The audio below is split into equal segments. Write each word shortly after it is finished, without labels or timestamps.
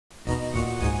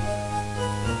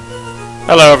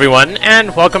Hello everyone,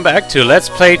 and welcome back to Let's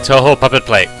Play Touhou Puppet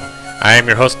Play. I am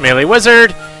your host,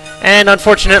 MeleeWizard, and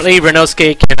unfortunately,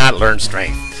 Renosuke cannot learn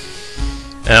strength.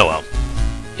 Oh well.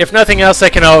 If nothing else, I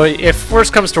can always, if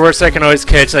worst comes to worst, I can always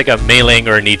catch like a Mei-Ling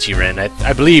or an Ichiran.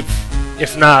 I believe,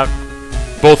 if not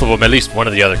both of them, at least one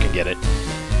or the other can get it.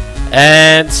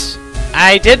 And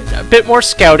I did a bit more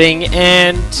scouting,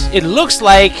 and it looks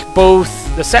like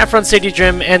both the Saffron City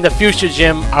Gym and the Fuchsia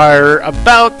Gym are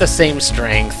about the same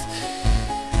strength.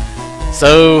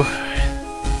 So,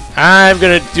 I'm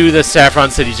gonna do the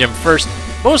Saffron City Gym first,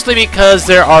 mostly because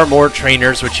there are more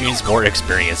trainers, which means more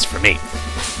experience for me.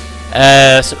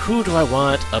 So who do I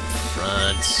want up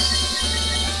front?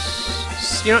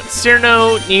 You know,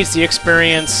 Cyrano needs the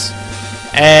experience,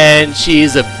 and she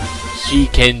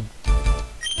can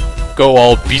go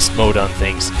all beast mode on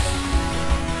things.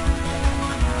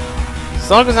 As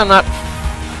long as I'm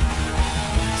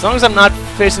not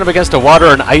facing up against a water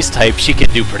or an ice type, she can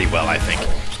do pretty well, I think.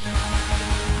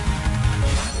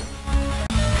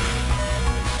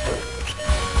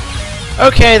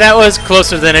 Okay, that was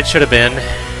closer than it should have been.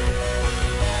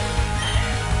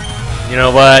 You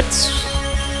know what?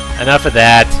 Enough of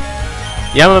that.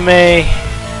 Yamame,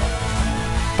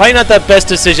 probably not the best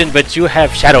decision, but you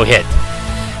have Shadow Hit.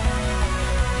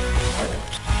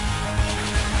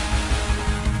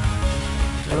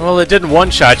 Well, it didn't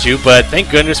one-shot you, but thank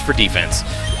goodness for defense.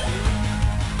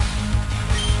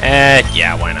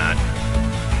 Yeah, why not?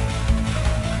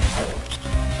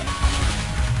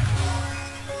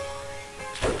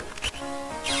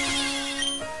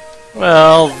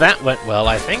 Well, that went well,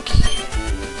 I think.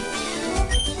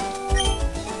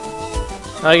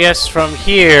 I guess from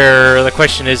here, the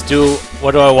question is,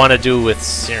 what do I want to do with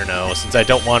Cyrano, since I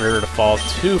don't want her to fall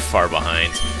too far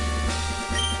behind.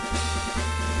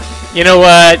 You know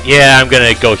what? Yeah, I'm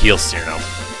gonna go heal Cyrano.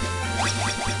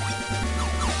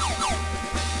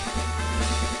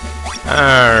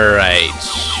 Alright,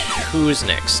 who's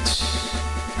next?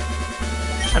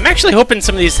 I'm actually hoping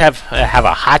some of these have a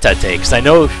Hatate, because I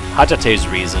know Hatate's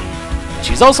reason.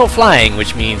 She's also flying,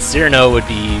 which means Cyrano would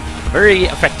be very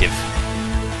effective.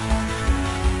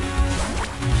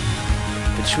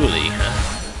 Patchouli, huh?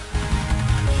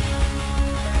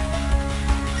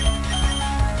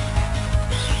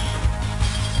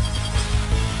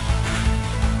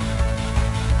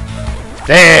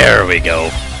 There we go.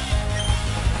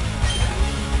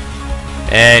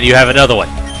 And you have another one.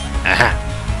 Aha.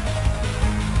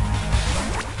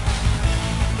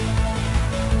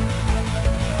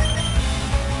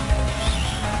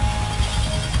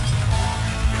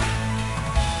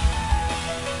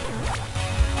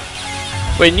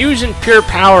 When using pure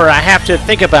power, I have to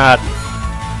think about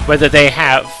whether they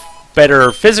have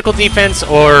better physical defense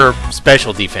or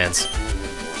special defense.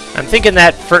 I'm thinking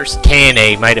that first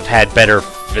KNA might have had better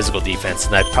physical defense,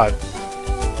 and I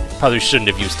probably shouldn't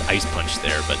have used Ice Punch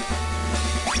there, but...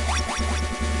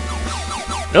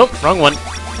 Nope, wrong one.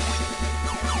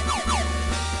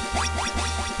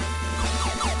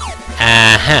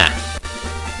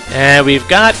 And we've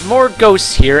got more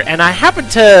ghosts here, and I happen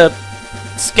to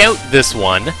scout this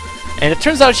one, and it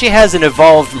turns out she has an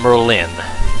evolved Merlin.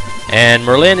 And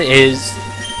Merlin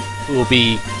will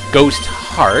be Ghost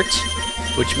Heart,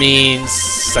 which means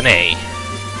Sane.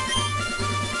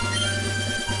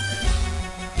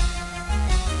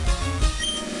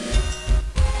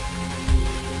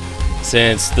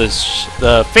 Since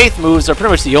the Faith moves are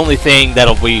pretty much the only thing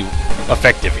that'll be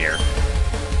effective here.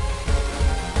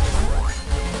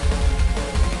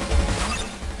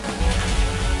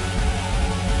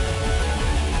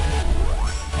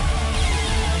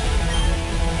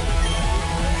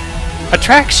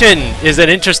 Attraction is an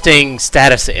interesting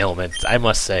status ailment, I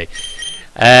must say.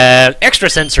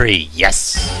 Extrasensory,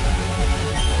 yes.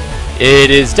 It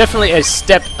is definitely a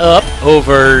step up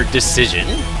over Decision.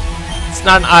 It's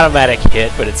not an automatic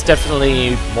hit, but it's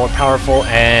definitely more powerful,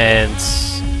 and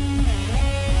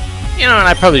you know, and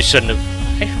I probably should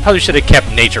have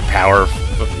kept Nature Power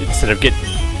instead of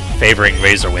favoring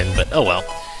Razor Wind, but oh well.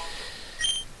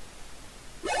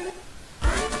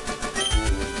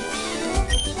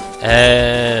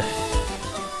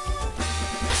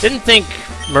 Didn't think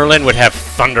Merlin would have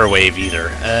Thunder Wave either.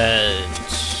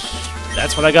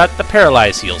 That's what I got the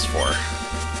Paralyze heals for.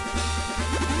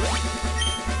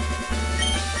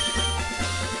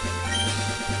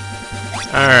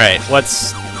 Alright,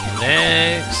 what's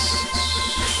next?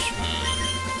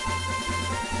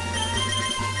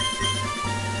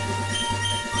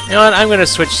 You know what, I'm gonna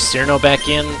switch Cyrano back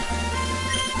in.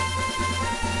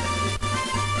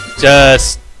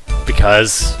 Just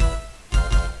because.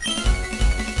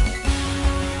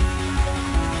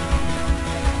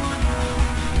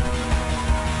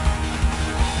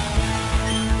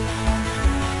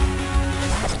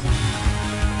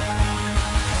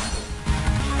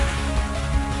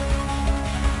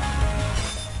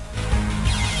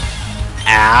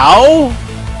 Ow!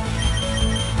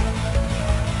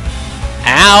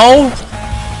 Ow!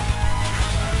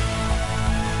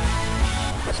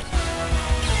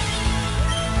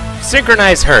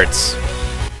 Synchronize hurts.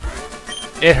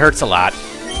 It hurts a lot.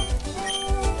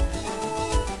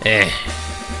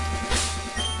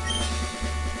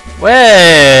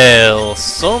 Well,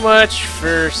 so much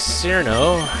for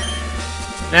Cyrano.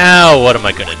 Now, what am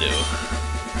I gonna do?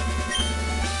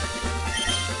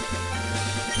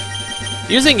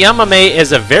 Using Yamame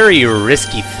is a very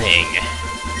risky thing.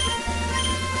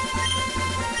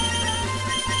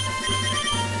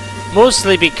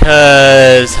 Mostly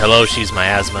because... Hello, she's my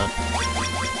asthma.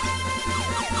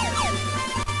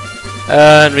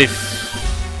 And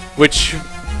which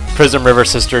Prism River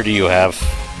sister do you have?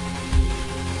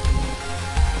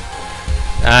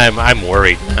 I'm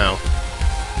worried now.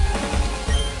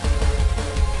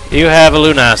 You have a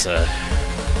Lunasa.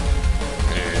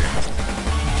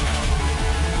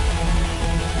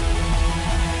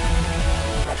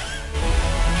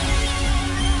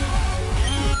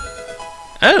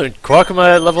 Oh,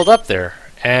 Kwakama leveled up there.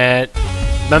 And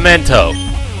Memento.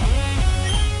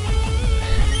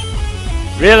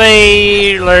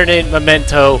 Really? Learning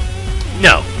Memento?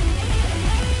 No.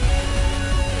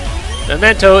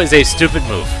 Memento is a stupid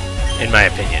move, in my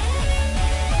opinion.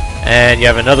 And you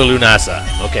have another Lunasa.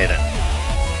 Okay then.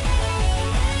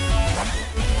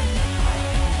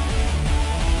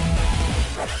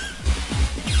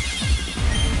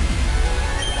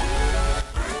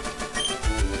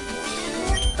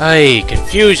 Ay,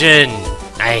 confusion!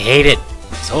 I hate it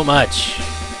so much.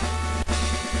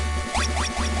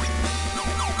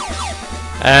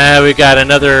 We got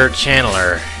another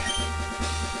channeler.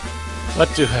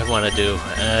 What do I want to do?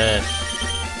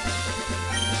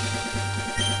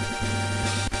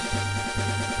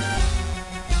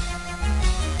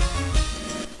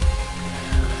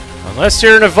 Unless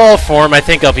you're in evolved form, I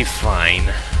think I'll be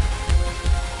fine.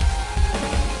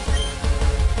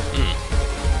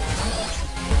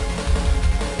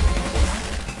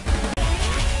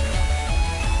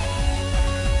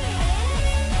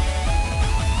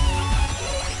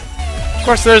 Of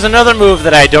course, there's another move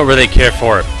that I don't really care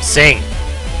for. Sing.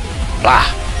 Blah.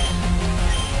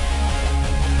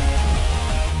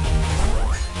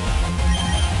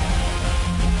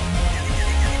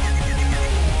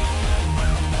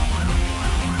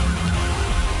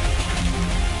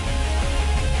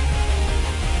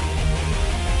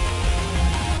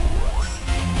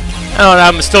 Oh, and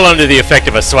I'm still under the effect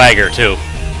of a swagger, too.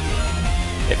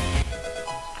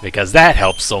 Because that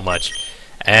helps so much.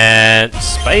 And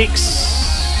spikes.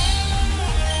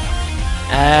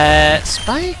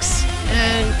 Spikes?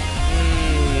 And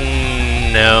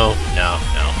no.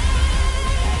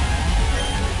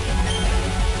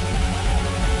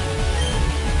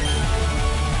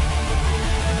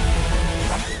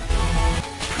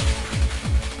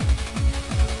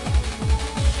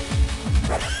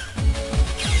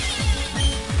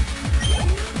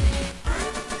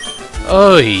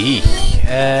 Oy.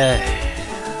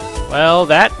 Well,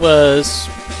 that was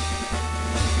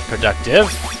productive,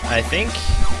 I think.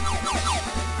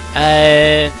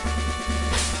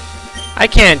 I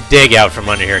can't dig out from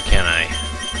under here, can I?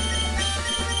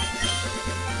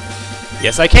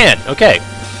 Yes, I can. Okay.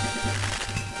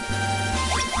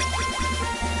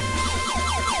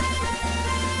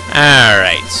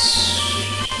 Alright.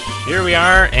 Here we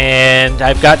are, and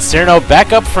I've got Cyrano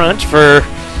back up front for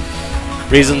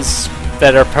reasons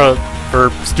that are for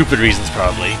stupid reasons,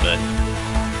 probably, but...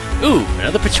 Ooh,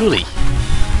 another patchouli.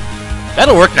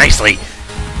 That'll work nicely.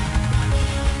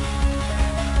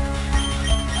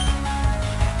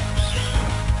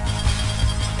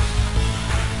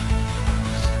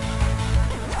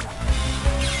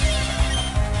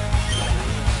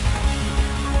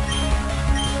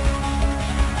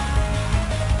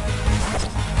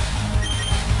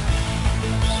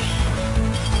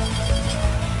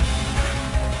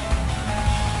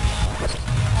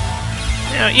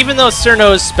 Now, even though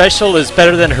Cyrano's special is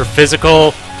better than her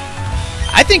physical,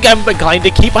 I think I'm inclined to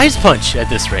keep Ice Punch at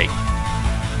this rate.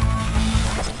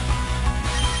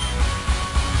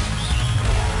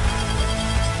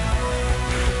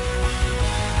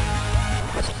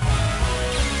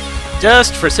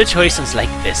 Just for situations like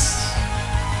this.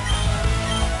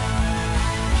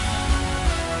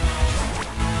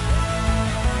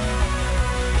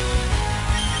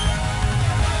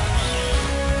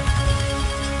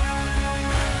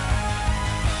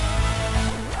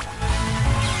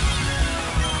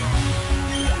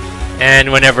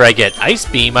 And whenever I get Ice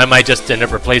Beam, I might just end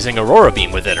up replacing Aurora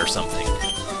Beam with it or something.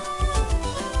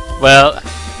 Well,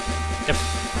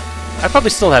 if I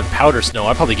probably still have Powder Snow,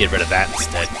 I'll probably get rid of that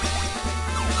instead.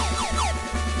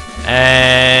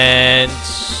 And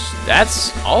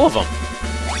that's all of them.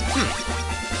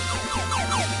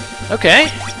 Okay.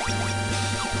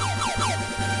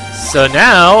 So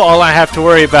now all I have to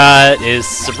worry about is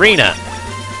Sabrina.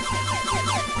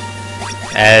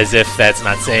 As if that's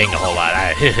not saying a whole lot.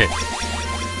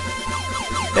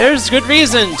 There's good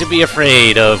reason to be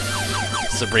afraid of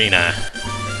Sabrina.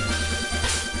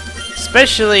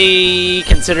 Especially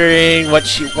considering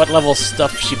what level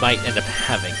stuff she might end up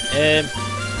having.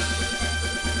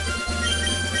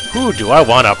 Who do I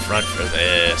want up front for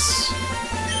this?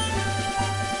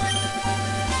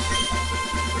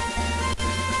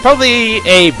 Probably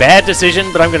a bad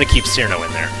decision, but I'm gonna keep Cyrano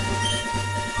in there.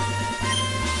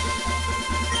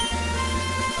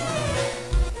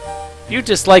 If you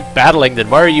dislike battling, then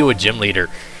why are you a gym leader?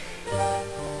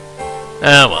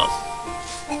 Oh well.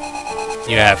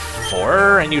 You have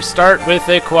 4, and you start with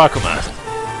a Kuwakuma.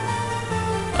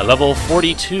 A level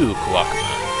 42 Kuwakuma.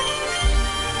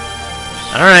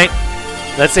 Alright.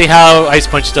 Let's see how Ice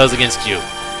Punch does against you.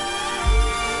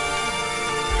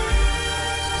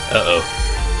 Uh-oh.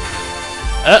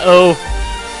 Uh-oh.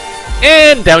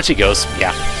 And down she goes.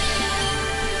 Yeah.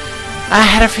 I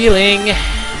had a feeling.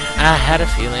 I had a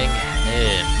feeling.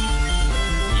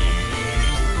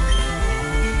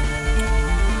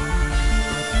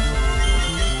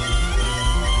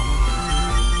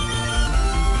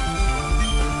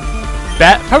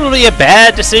 Probably a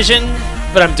bad decision,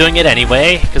 but I'm doing it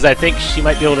anyway, because I think she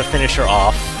might be able to finish her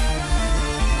off.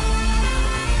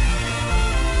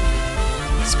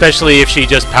 Especially if she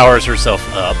just powers herself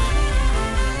up.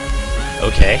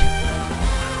 Okay.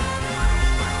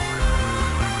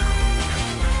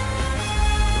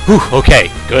 Whew,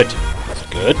 okay, good.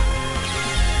 Good.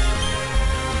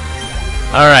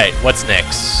 Alright, what's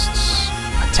next?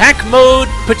 Attack mode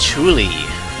Patchouli.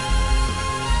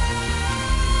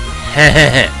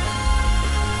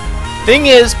 Thing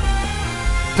is,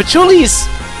 Patchouli's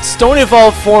Stone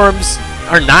Evolved forms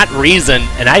are not Reason,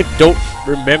 and I don't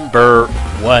remember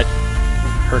what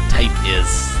her type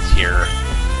is here.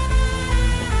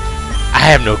 I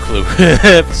have no clue,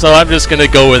 so I'm just gonna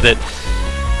go with it.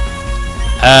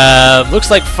 Looks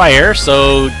like fire,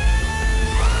 so...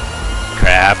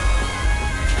 Crap.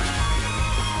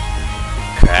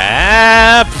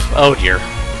 Crap! Oh dear.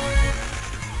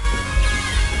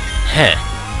 Heh.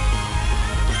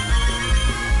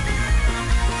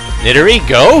 Nidori,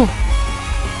 go?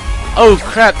 Oh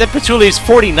crap, that Patchouli's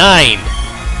 49!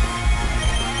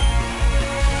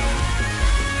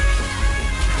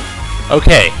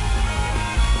 Okay.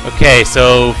 Okay,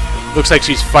 so... Looks like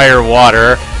she's fire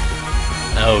water.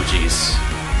 Oh jeez.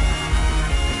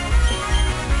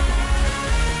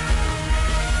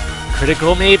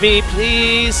 Critical maybe,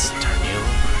 please? Darn you.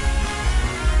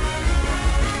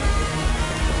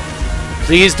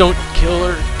 Please don't kill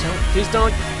her. Please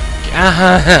don't.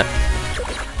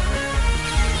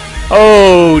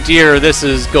 Oh dear, this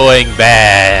is going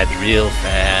bad real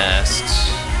fast.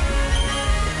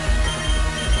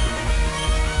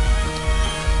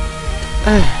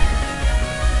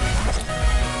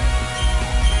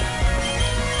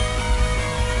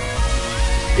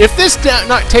 If this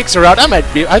not takes her out, I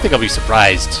think I'll be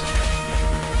surprised.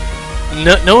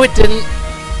 No, it didn't.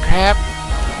 Crap.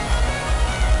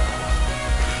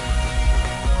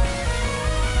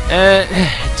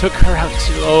 It took her out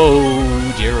too.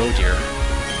 Oh dear, oh dear.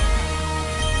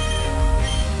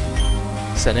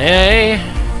 Sene,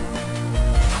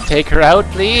 take her out,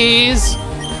 please.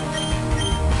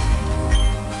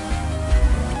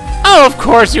 Oh, of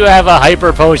course you have a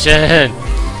hyper potion.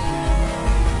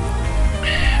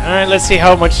 All right, let's see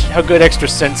how good extra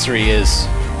sensory is.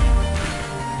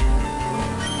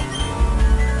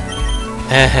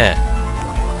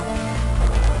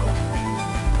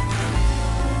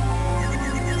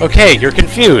 Okay, you're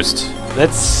confused.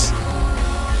 Let's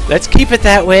keep it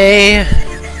that way.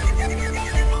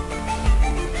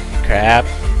 Crap,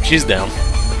 she's down.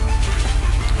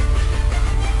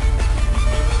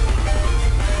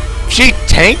 She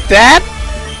tanked that?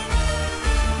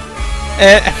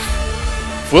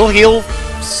 Full heal?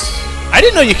 I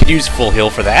didn't know you could use full heal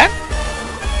for that.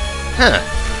 Huh.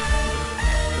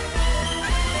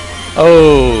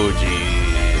 Oh, jeez.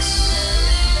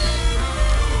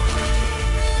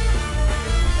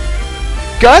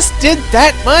 Gus did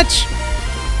that much?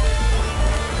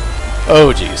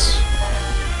 Oh, jeez.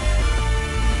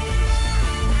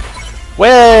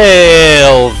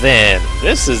 Well, then.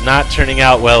 This is not turning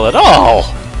out well at all.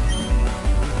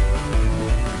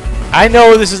 I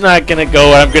know this is not gonna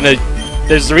go.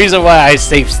 There's a reason why I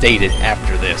save stated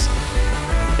after this.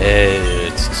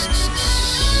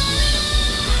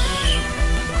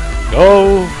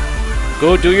 Go.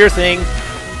 go do your thing.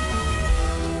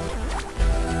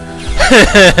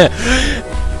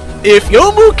 If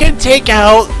Yomu can take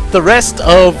out the rest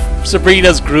of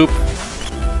Sabrina's group,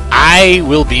 I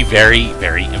will be very,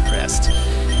 very impressed.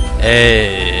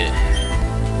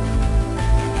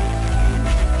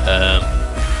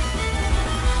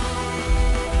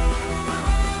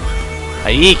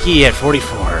 Aiki at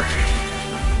 44.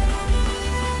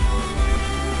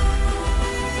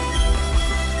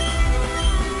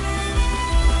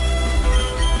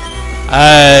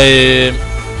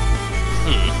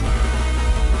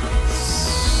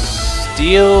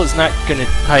 Steel is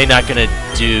probably not gonna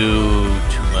do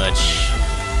too much.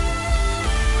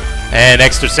 And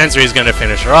Extrasensory is gonna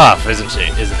finish her off, isn't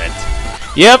it?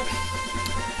 Yep.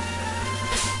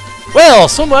 Well,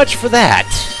 so much for that.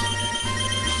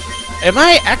 Am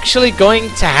I actually going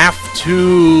to have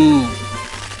to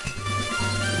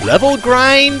level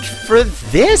grind for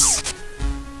this?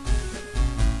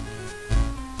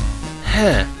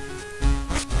 Huh.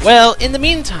 Well, in the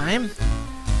meantime...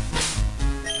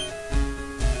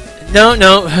 No,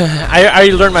 I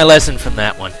learned my lesson from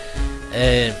that one.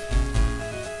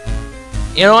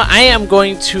 You know, I am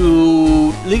going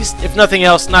to, at least, if nothing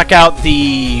else, knock out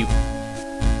the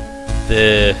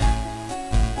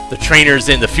trainers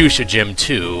in the Fuchsia Gym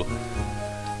too.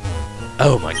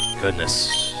 Oh my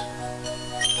goodness.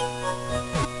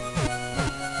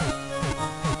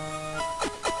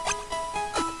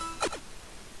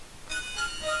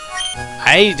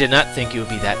 I did not think it would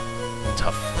be that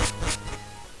tough.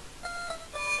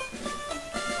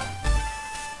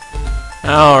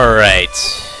 Alright.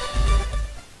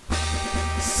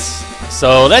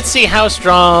 So let's see how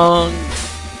strong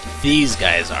these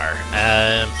guys are.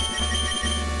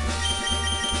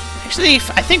 Actually,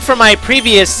 I think for my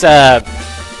previous scouting,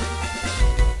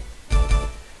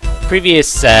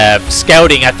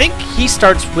 I think he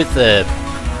starts with a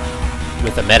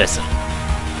medicine.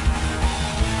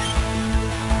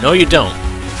 No, you don't.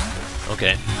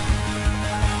 Okay.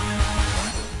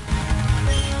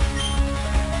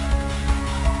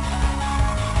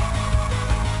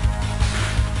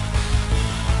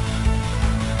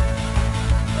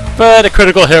 But a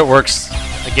critical hit works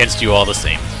against you all the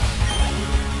same.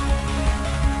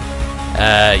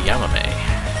 Yamame.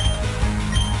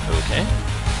 Okay.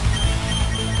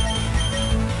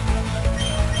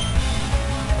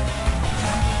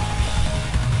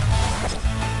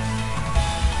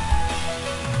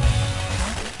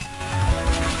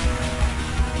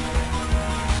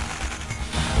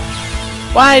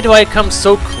 Why do I come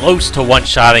so close to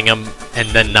one-shotting him and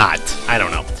then not? I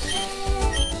don't know.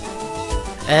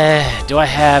 Do I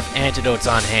have antidotes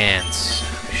on hand?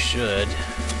 I should.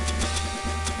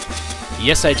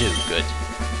 Yes, I do. Good.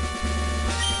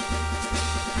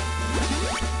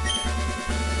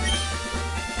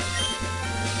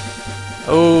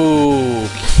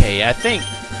 Okay, I think...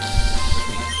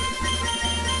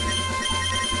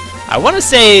 I want to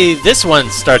say this one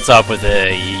starts off with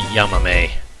a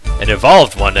Yamame. An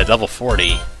evolved one at level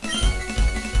 40.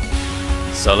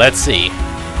 So let's see.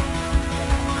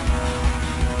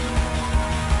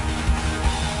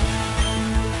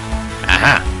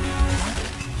 Aha!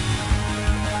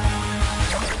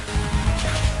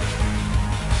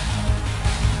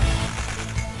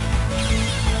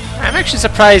 I'm actually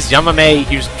surprised Yamame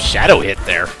used Shadow Hit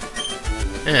there.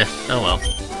 Oh well.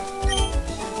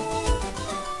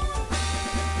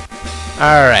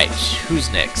 Alright, who's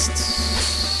next?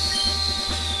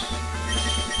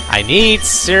 I need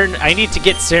to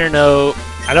get Cyrano.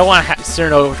 I don't want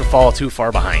Cyrano to fall too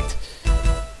far behind.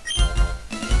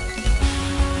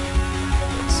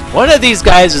 One of these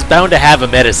guys is bound to have a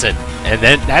medicine, and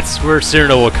then that's where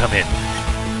Cyrano will come in.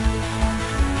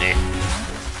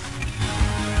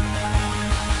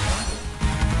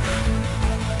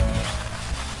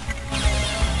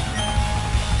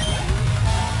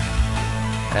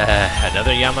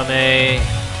 Another Yamame.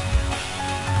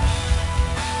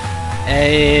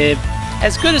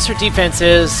 As good as her defense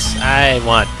is, I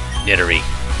want Nidori.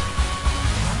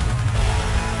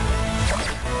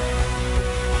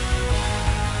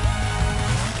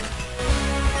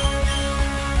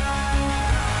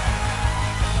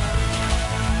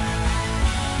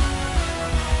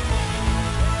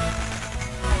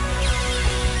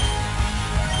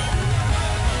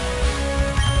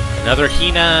 Another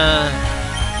Hina.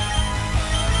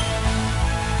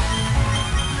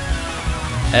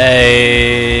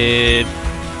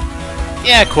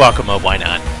 Yeah, Kuwakuma, why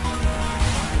not?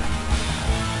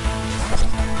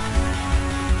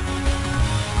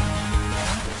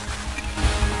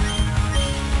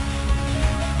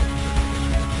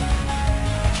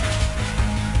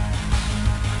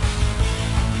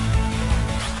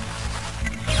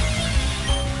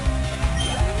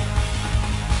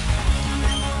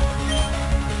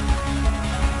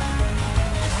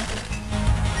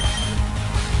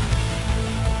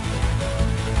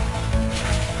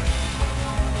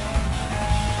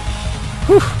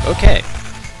 Whew, okay.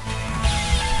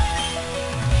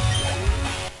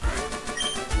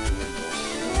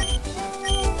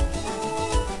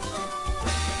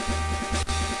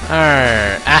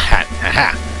 Aha,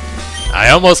 aha.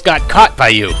 I almost got caught by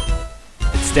you.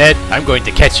 Instead, I'm going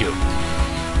to catch you.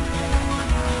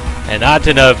 And not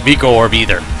in a Miko orb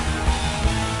either.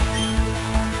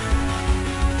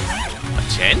 A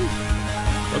Chen?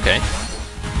 Okay.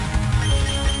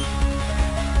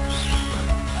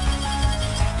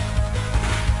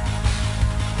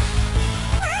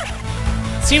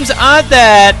 Seems odd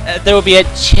that there will be a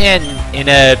Chen in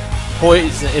a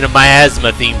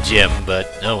miasma themed gym, but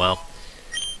oh well.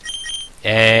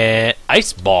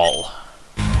 Ice ball.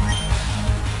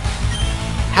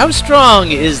 How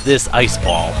strong is this ice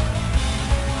ball?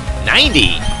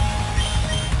 90.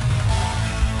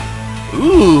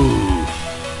 Ooh.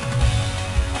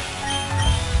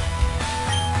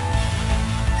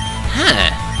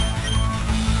 Huh.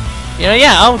 You know,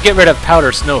 yeah, I'll get rid of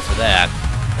powder snow for that.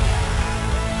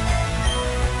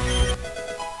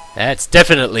 That's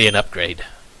definitely an upgrade.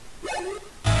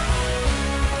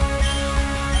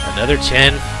 Another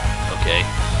Chen? Okay.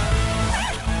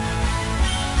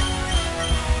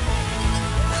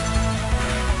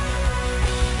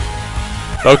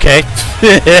 Okay.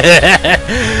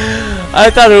 I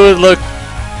thought it would look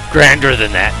grander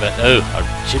than that, but oh, a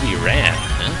chibi ran,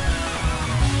 huh?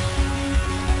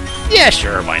 Yeah,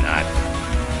 sure, why not?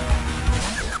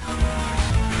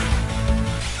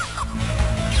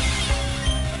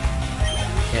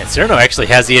 Yeah, Cerno actually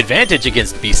has the advantage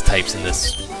against beast types in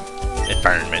this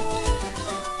environment.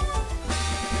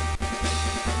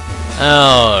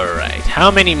 Alright,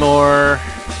 how many more?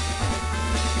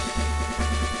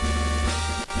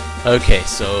 Okay,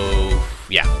 so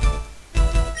yeah.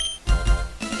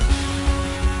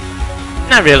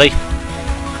 Not really.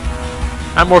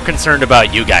 I'm more concerned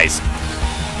about you guys.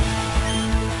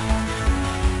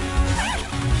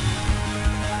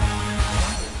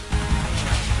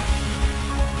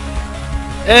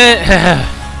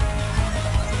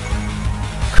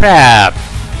 Crap.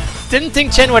 Didn't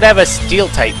think Chen would have a steel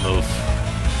type move.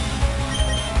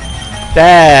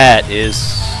 That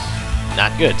is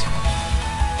not good.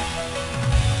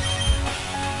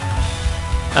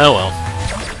 Oh well.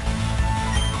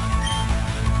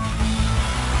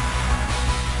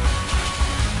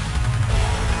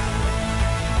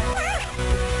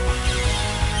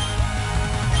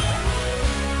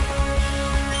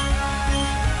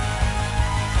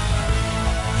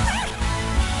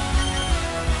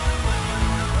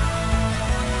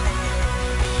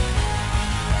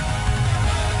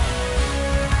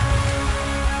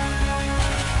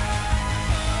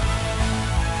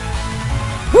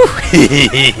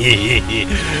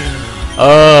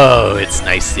 Oh, it's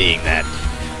nice seeing that.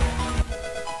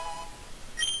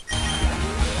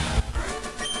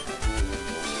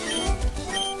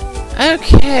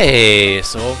 Okay,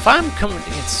 so if I'm coming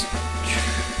against...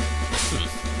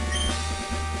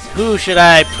 Who should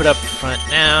I put up front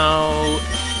now?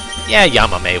 Yeah,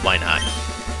 Yamame, why not?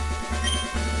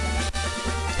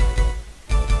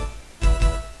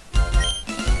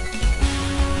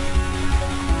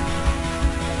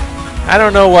 I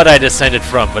don't know what I descended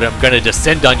from, but I'm gonna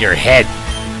descend on your head.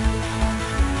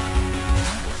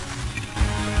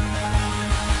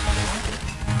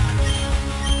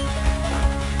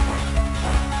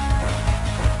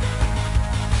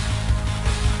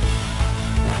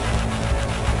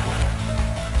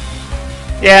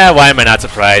 Yeah, why am I not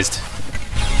surprised?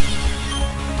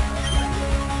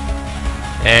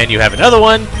 And you have another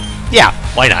one? Yeah,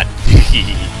 why not?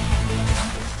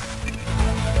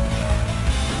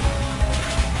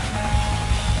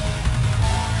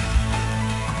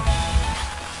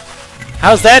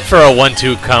 How's that for a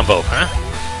 1-2 combo, huh?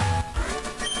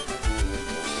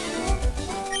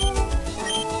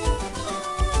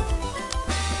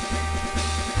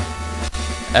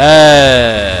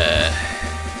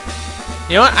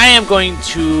 You know what? I am going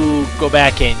to go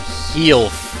back and heal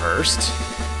first.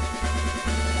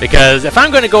 Because if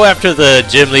I'm going to go after the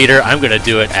gym leader, I'm going to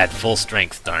do it at full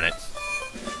strength, darn it.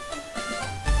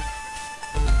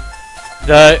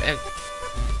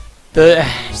 The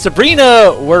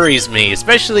Sabrina worries me,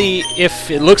 especially if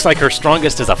it looks like her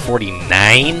strongest is a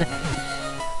 49.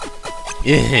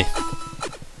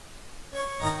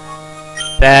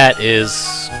 That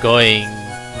is going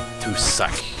to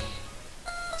suck.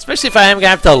 Especially if I am going to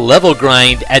have to level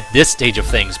grind at this stage of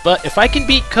things. But if I can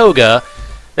beat Koga,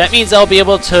 that means I'll be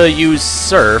able to use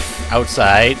Surf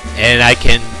outside, and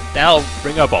that'll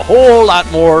bring up a whole lot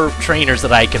more trainers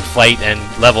that I can fight and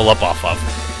level up off of.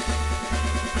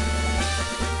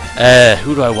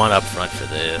 Who do I want up front for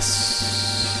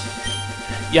this?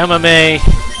 Yamame,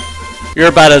 you're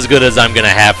about as good as I'm gonna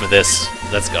have for this.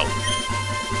 Let's go.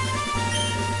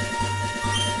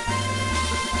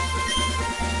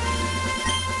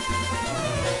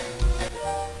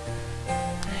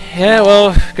 Yeah,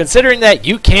 well, considering that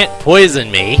you can't poison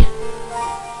me,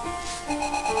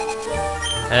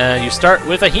 you start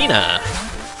with a Hina,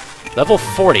 level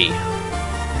 40.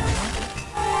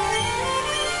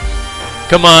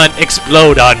 Come on,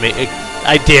 explode on me.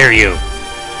 I dare you.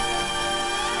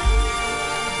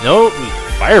 No,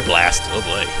 Fire Blast. Oh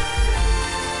boy.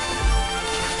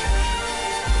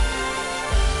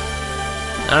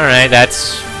 Alright,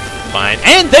 that's fine.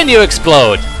 And then you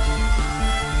explode!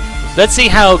 Let's see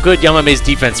how good Yamame's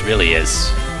defense really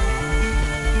is.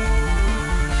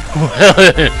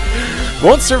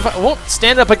 Won't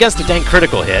stand up against a dang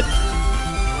critical hit.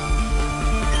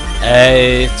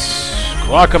 It's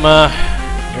Guakama.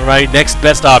 You're my next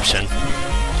best option.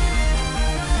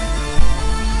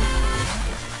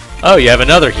 Oh, you have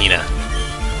another Hina.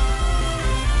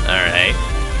 Alright.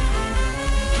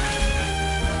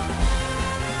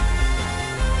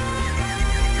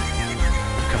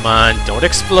 Come on, don't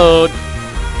explode.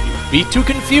 You'd be too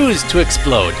confused to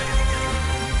explode.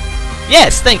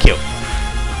 Yes, thank you.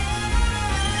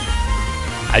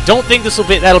 I don't think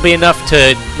that'll be enough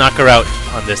to knock her out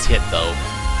on this hit, though.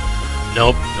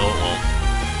 Nope, no it won't.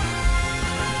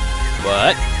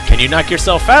 But can you knock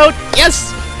yourself out?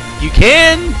 Yes, you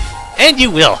can, and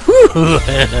you will.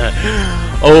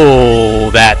 Oh,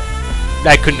 that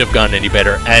couldn't have gone any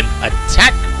better. And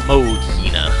attack mode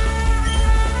Hina.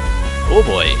 Oh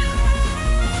boy.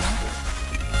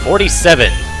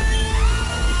 47.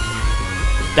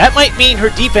 That might mean her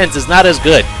defense is not as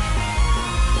good.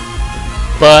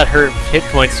 But her hit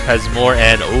points has more,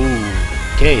 and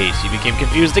okay, she became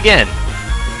confused again.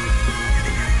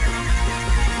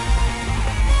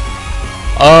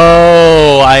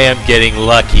 Oh, I am getting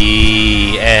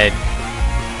lucky, and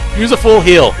use a full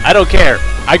heal. I don't care.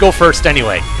 I go first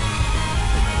anyway.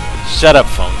 Shut up,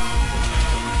 phone.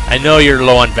 I know you're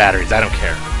low on batteries. I don't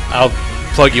care. I'll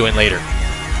plug you in later.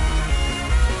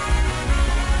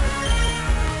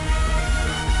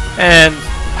 And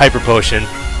Hyper Potion.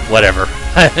 Whatever.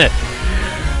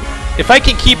 If I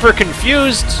can keep her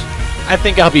confused, I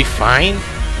think I'll be fine.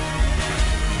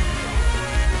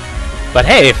 But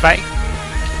hey, if I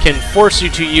can force you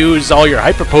to use all your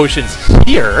Hyper Potions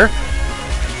here,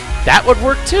 that would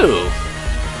work too.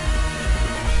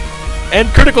 And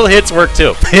critical hits work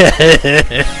too.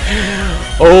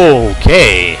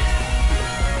 Okay.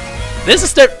 This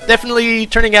is definitely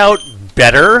turning out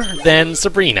better than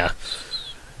Sabrina.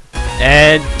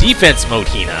 And defense mode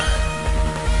Hina.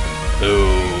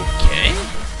 Okay.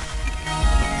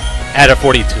 At a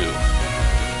 42.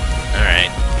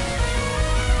 Alright.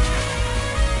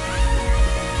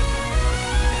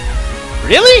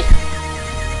 Really?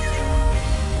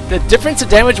 The difference in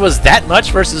damage was that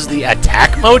much versus the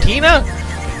attack mode Hina?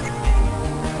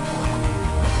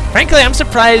 Frankly, I'm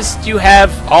surprised you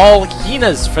have all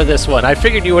Hinas for this one. I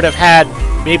figured you would have had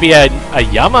maybe a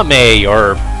Yamame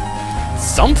or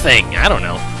something. I don't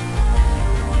know.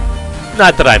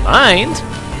 Not that I mind.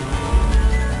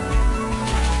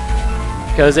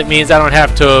 Because it means I don't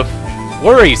have to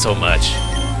worry so much.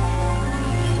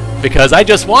 Because I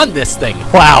just won this thing.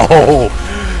 Wow.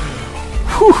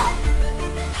 Whew.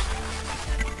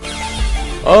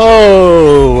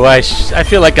 Oh, I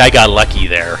feel like I got lucky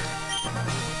there.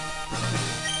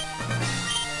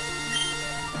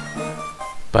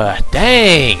 But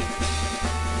dang,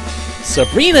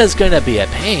 Sabrina's gonna be a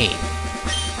pain.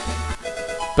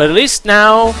 But at least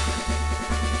now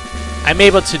I'm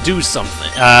able to do something.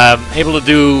 Able to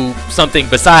do something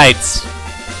besides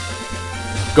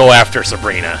go after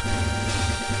Sabrina.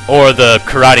 Or the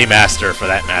Karate Master, for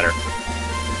that matter.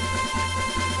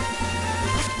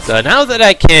 So now that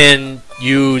I can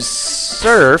use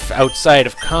Surf outside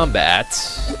of combat,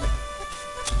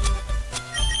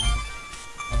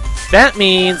 that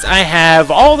means I have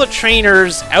all the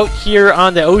trainers out here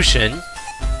on the ocean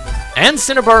and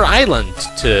Cinnabar Island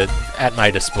at my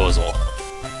disposal.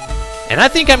 And I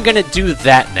think I'm gonna do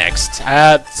that next.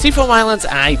 Seafoam Islands,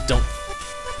 I don't...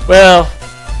 Well,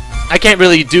 I can't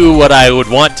really do what I would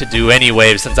want to do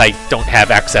anyway since I don't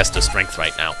have access to strength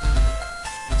right now.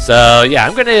 So, yeah,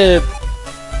 I'm gonna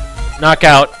knock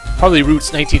out probably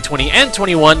routes 19, 20, and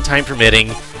 21, time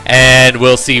permitting, and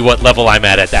we'll see what level I'm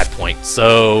at that point.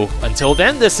 So, until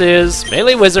then, this is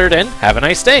MeleeWizard, and have a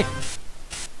nice day!